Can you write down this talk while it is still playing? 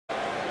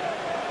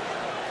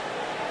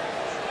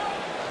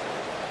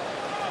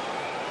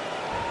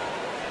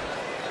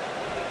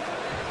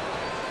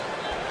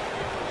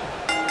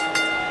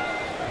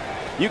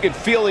You can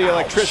feel the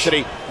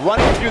electricity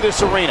running through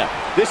this arena.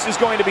 This is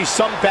going to be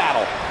some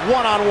battle.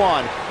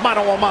 One-on-one,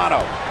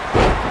 mano-a-mano.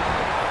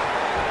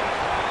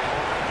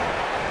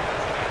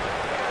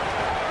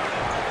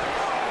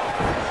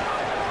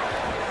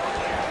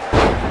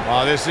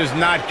 Oh, this is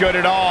not good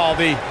at all.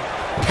 The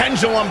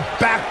pendulum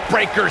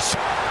backbreakers.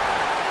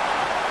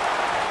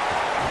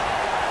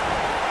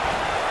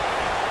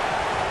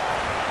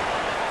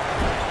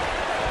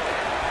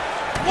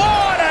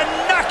 What a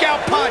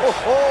knockout punch!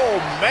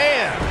 Oh,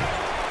 man.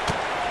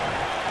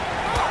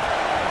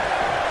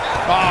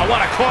 Oh,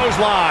 what a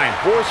clothesline.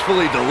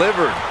 Forcefully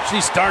delivered.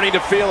 She's starting to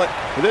feel it.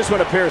 This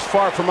one appears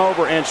far from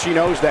over, and she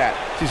knows that.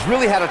 She's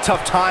really had a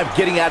tough time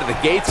getting out of the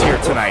gates here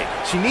tonight.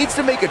 She needs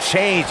to make a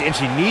change, and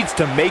she needs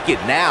to make it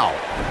now.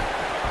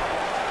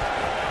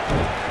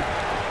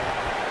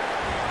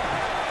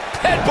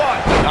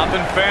 Headbutt.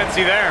 Nothing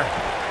fancy there.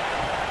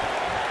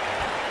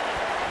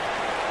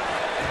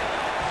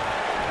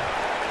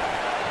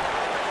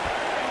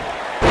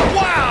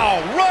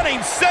 Wow, running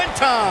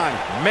senton.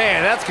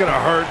 Man, that's gonna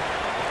hurt.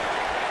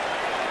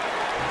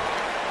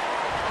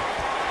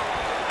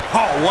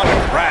 Oh, what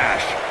a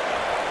crash.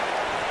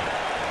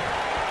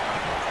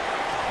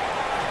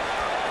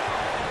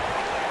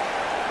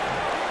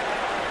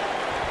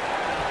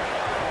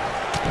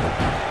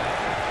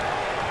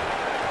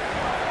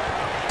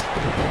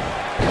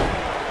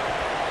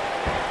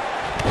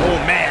 Oh,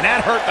 man,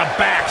 that hurt the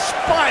back.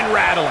 Spine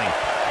rattling.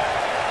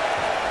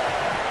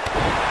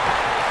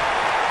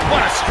 What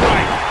a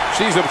strike.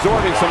 She's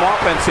absorbing some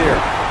offense here.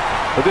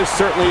 But this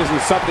certainly isn't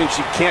something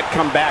she can't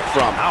come back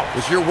from.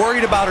 If you're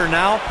worried about her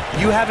now,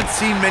 you haven't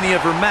seen many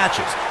of her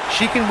matches.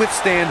 She can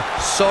withstand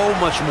so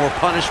much more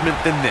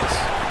punishment than this.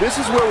 This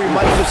is where we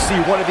might just see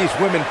one of these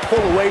women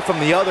pull away from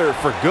the other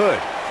for good.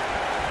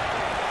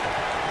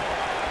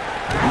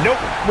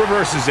 Nope,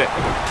 reverses it.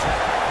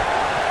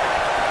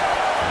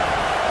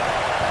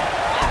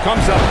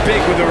 Comes up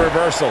big with the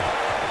reversal.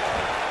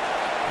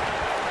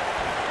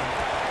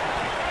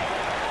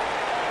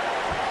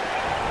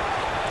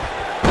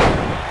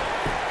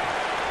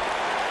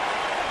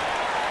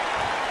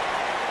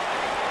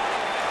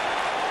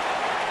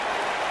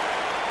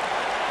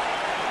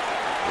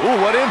 Ooh,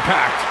 what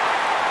impact.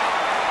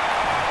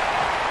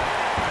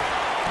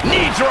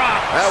 Knee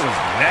drop. That was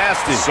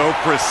nasty. So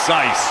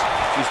precise.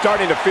 She's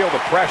starting to feel the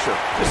pressure.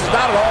 This is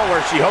not at all where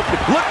she hoped it.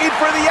 Looking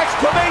for the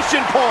exclamation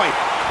point.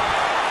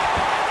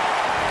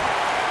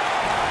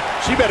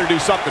 She better do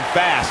something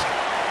fast.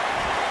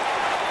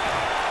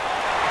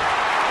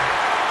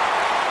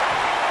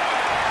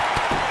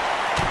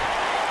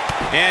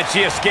 And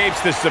she escapes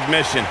the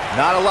submission.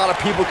 Not a lot of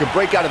people can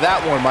break out of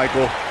that one,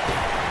 Michael.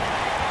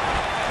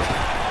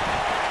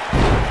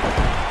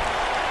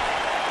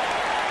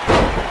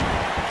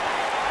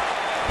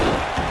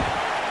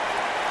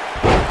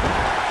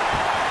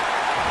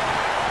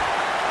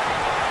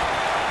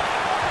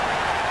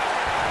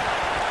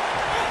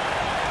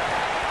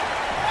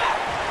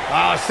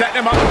 Oh,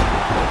 setting him up.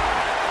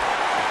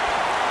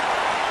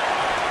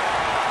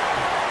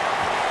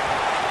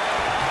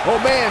 Oh,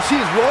 man,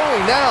 she's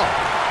rolling now.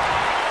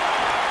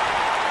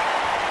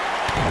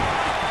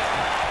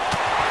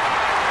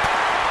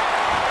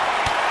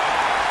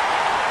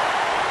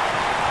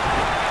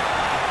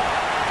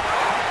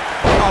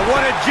 Oh,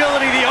 what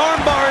agility. The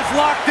armbar is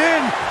locked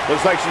in.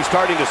 Looks like she's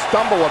starting to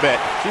stumble a bit.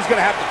 She's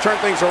going to have to turn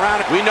things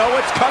around. We know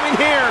what's coming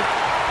here.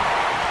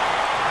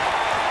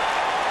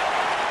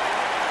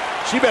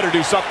 She better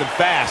do something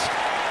fast.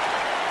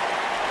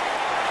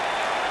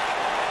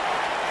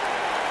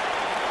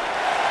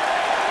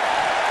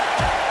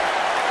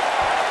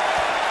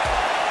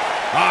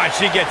 Ah,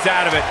 she gets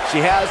out of it. She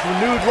has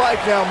renewed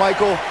life now,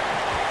 Michael.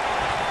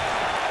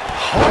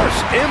 Harsh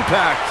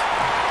impact.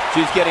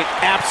 She's getting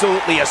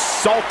absolutely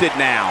assaulted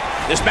now.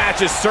 This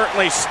match is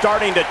certainly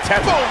starting to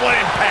test. Oh, what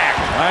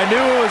impact. I knew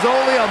it was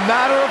only a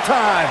matter of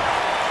time.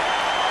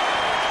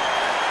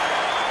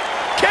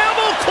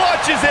 Camel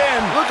clutches in.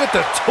 Look at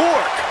the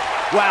torque.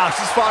 Wow,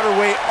 she's fought her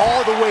way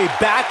all the way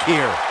back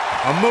here.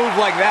 A move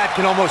like that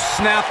can almost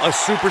snap a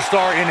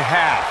superstar in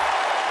half.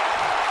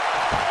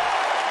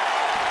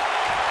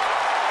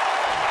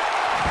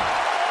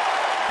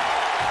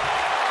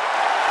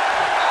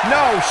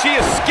 No, she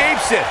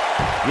escapes it.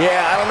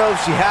 Yeah, I don't know if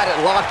she had it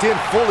locked in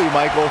fully,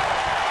 Michael.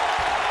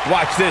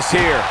 Watch this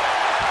here.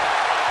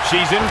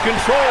 She's in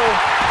control.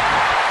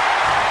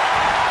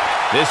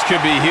 This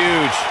could be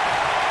huge.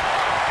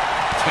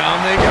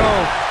 Down they go.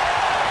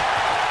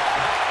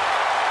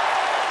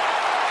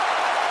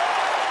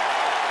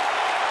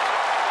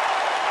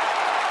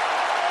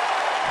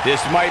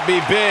 This might be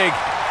big.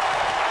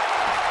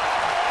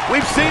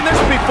 We've seen this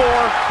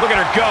before. Look at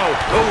her go.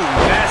 Oh,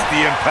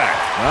 nasty impact.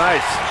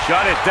 Nice.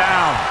 Shut it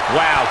down.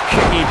 Wow,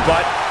 kicking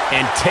butt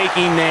and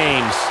taking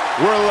names.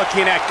 We're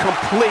looking at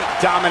complete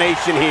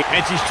domination here.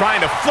 And she's trying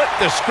to flip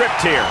the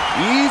script here.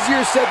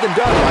 Easier said than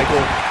done,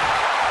 Michael.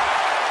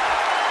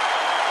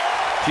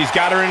 She's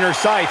got her in her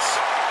sights.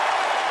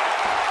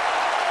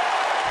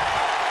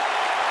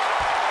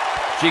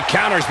 She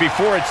counters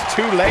before it's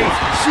too late.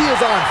 She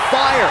is on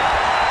fire.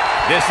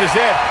 This is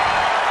it.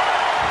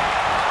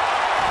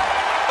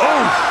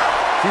 Oh,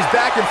 she's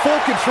back in full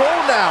control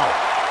now.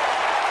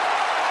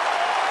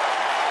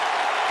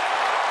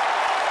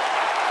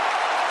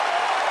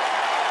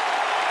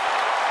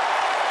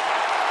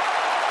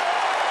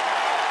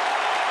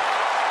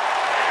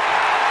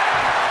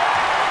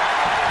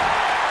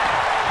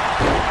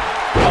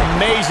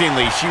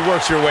 Amazingly, she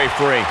works her way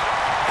free.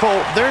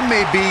 Cole, there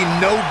may be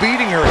no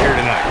beating her here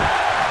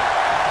tonight.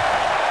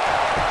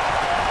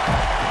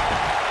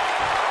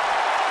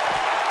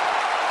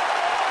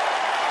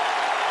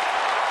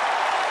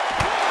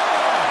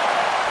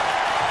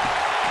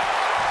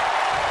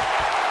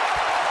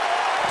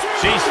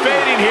 She's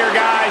fading here,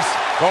 guys.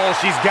 Cole,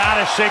 she's got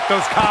to shake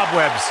those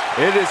cobwebs.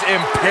 It is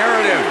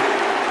imperative.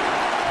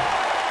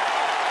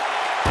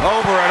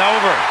 Over and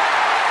over.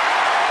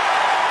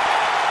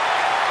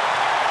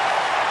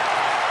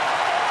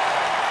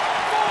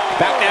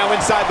 Back now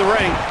inside the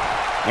ring.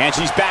 And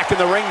she's back in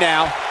the ring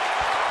now.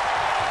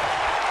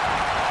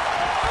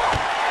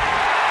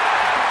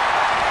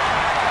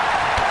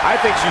 I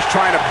think she's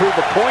trying to prove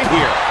a point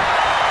here.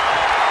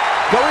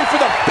 Going for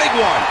the big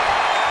one.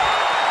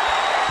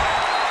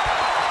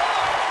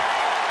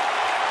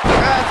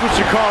 That's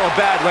what you call a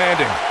bad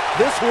landing.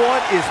 This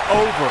one is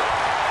over.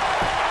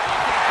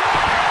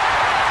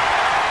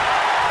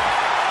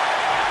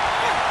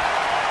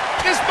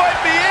 This might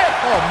be it.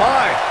 Oh,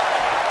 my.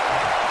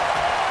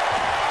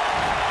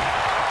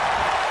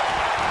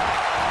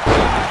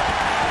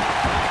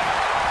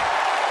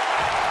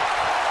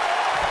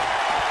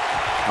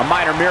 A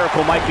minor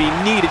miracle might be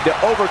needed to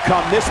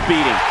overcome this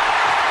beating.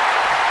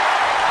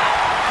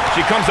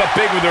 She comes up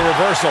big with a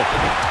reversal.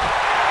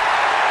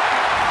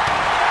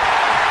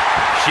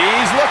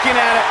 She's looking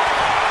at it.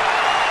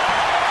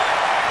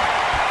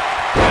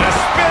 And a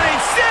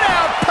spinning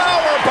sit-out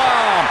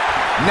powerbomb.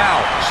 Now,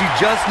 she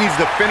just needs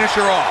to finish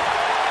her off.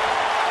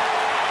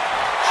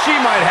 She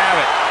might have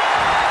it.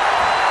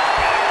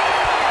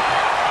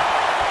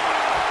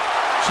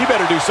 She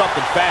better do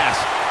something fast.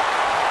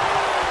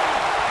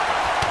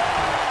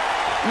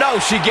 No,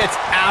 she gets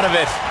out of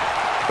it.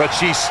 But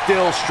she's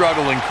still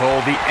struggling,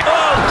 Cole.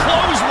 Oh,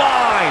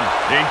 clothesline.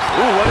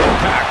 Ooh, what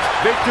impact.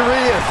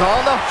 Victory is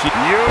on the...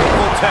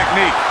 Beautiful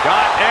technique.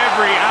 Got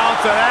every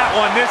ounce of that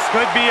one. This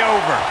could be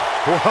over.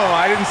 Whoa,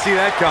 I didn't see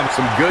that come.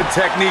 Some good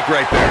technique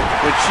right there.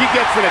 When she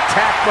gets in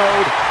attack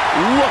mode,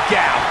 look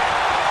out.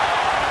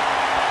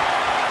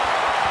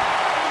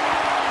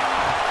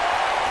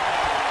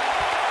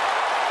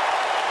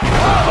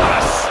 Oh, what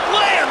a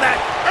slam. That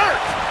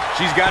hurt.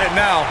 She's got it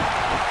now.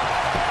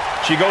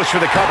 She goes for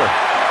the cover.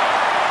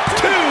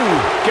 2.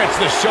 Gets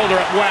the shoulder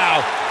up.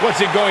 Wow. What's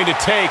it going to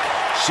take?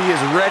 She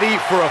is ready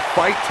for a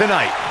fight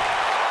tonight.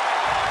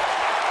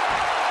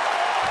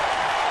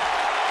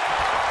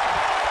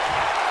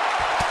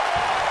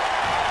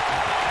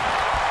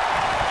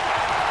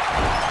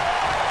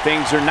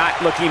 Things are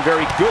not looking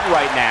very good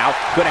right now.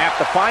 Gonna have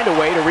to find a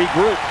way to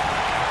regroup.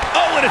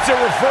 Oh, and it's a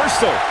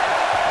reversal.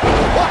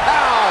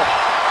 Wow!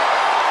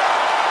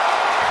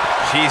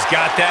 She's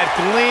got that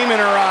gleam in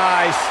her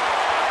eyes.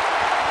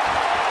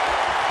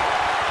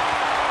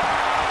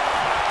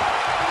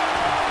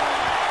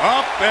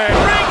 Up and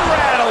ring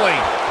rattling.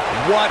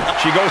 What?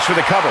 She goes for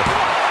the cover.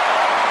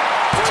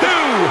 2,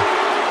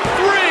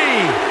 3.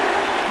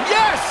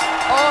 Yes!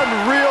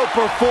 Unreal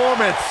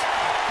performance.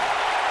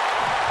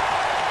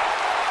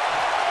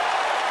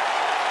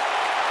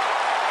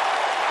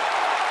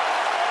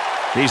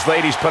 These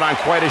ladies put on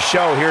quite a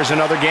show. Here's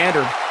another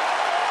gander.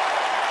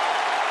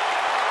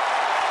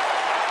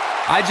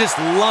 I just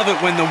love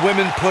it when the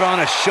women put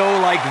on a show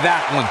like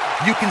that one.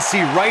 You can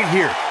see right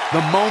here the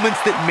moments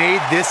that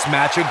made this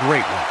match a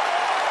great one.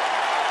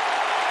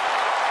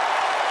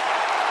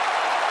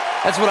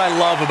 That's what I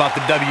love about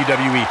the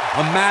WWE,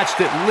 a match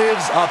that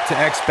lives up to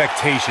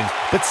expectations,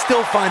 but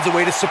still finds a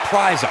way to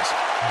surprise us.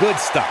 Good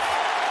stuff.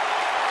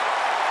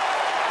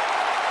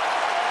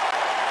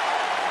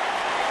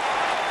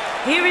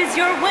 Here is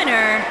your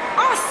winner,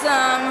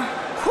 Awesome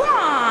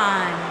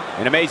Kwan.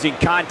 An amazing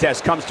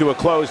contest comes to a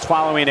close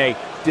following a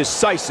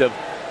decisive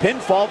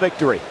pinfall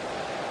victory.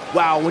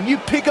 Wow, when you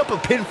pick up a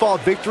pinfall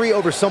victory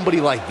over somebody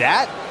like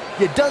that,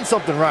 you've done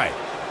something right.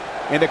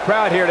 And the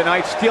crowd here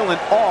tonight still in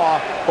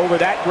awe over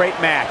that great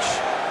match.